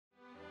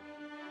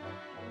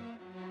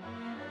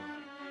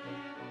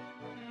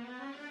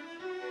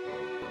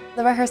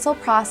The rehearsal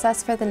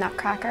process for the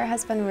Nutcracker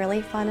has been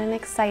really fun and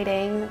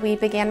exciting. We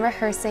began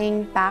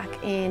rehearsing back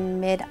in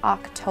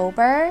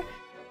mid-October.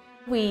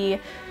 We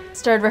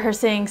started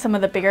rehearsing some of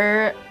the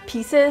bigger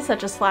pieces,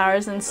 such as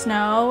Flowers and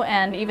Snow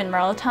and even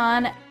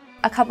Merleton.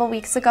 A couple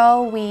weeks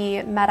ago,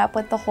 we met up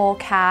with the whole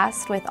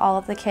cast, with all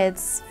of the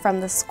kids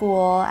from the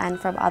school and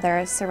from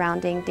other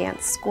surrounding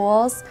dance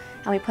schools,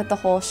 and we put the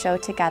whole show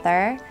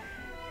together.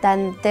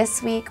 Then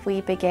this week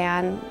we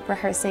began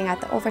rehearsing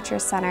at the Overture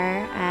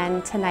Center,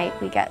 and tonight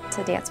we get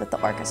to dance with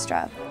the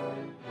orchestra.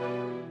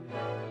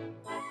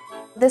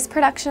 This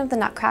production of the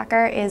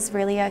Nutcracker is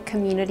really a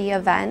community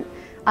event.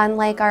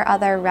 Unlike our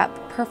other rep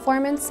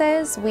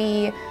performances,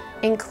 we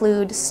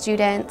include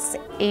students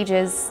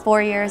ages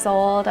 4 years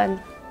old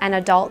and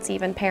adults,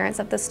 even parents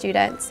of the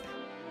students.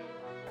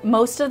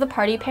 Most of the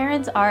party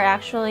parents are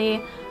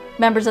actually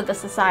members of the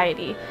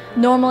society.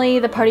 Normally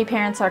the party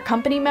parents are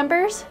company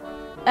members,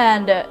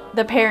 and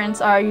the parents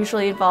are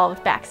usually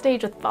involved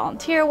backstage with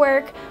volunteer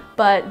work,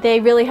 but they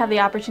really have the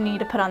opportunity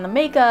to put on the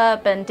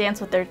makeup and dance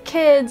with their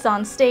kids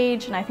on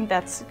stage, and I think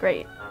that's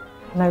great.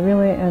 And I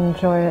really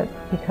enjoy it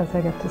because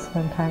I get to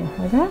spend time with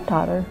my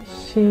granddaughter.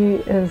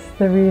 She is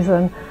the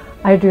reason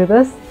I do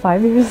this.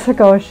 5 years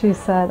ago she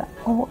said,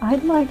 "Oh,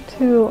 I'd like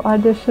to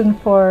audition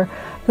for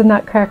the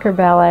Nutcracker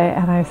Ballet,"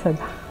 and I said,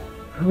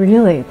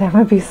 "Really? That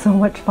would be so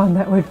much fun.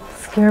 That would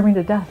scare me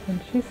to death." And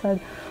she said,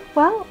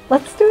 "Well,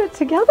 let's do it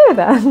together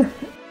then."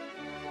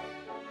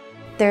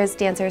 There's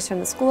dancers from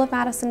the School of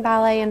Madison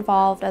Ballet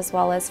involved, as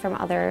well as from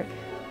other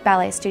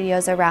ballet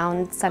studios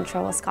around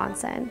central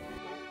Wisconsin.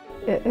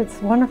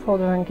 It's wonderful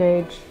to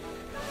engage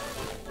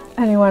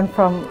anyone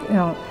from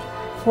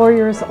 4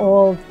 years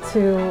old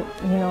to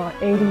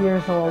 80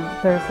 years old.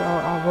 There's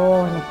a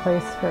role and a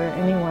place for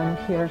anyone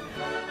here.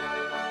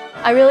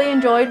 I really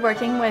enjoyed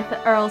working with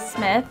Earl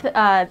Smith.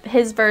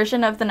 His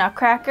version of the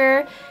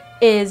Nutcracker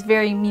is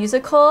very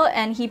musical,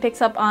 and he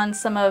picks up on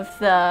some of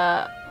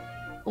the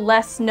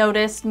less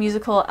noticed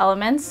musical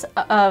elements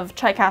of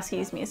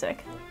Tchaikovsky's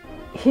music.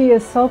 He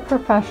is so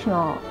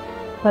professional,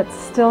 but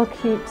still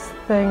keeps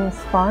things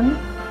fun.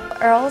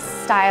 Earl's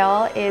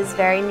style is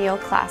very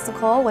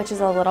neoclassical, which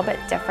is a little bit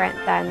different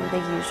than the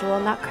usual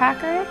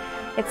Nutcracker.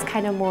 It's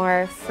kind of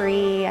more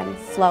free and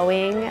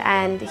flowing,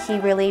 and he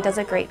really does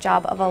a great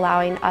job of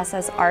allowing us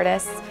as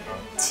artists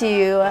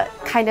to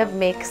kind of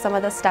make some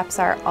of the steps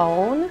our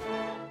own.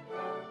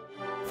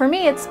 For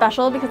me, it's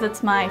special because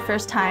it's my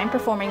first time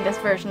performing this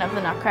version of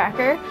the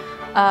Nutcracker.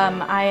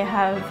 I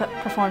have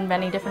performed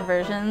many different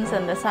versions,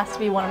 and this has to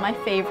be one of my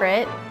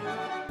favorite.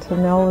 To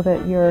know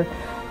that you're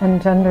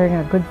engendering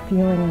a good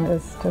feeling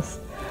is just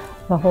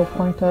the whole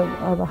point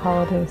of the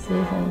holiday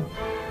season.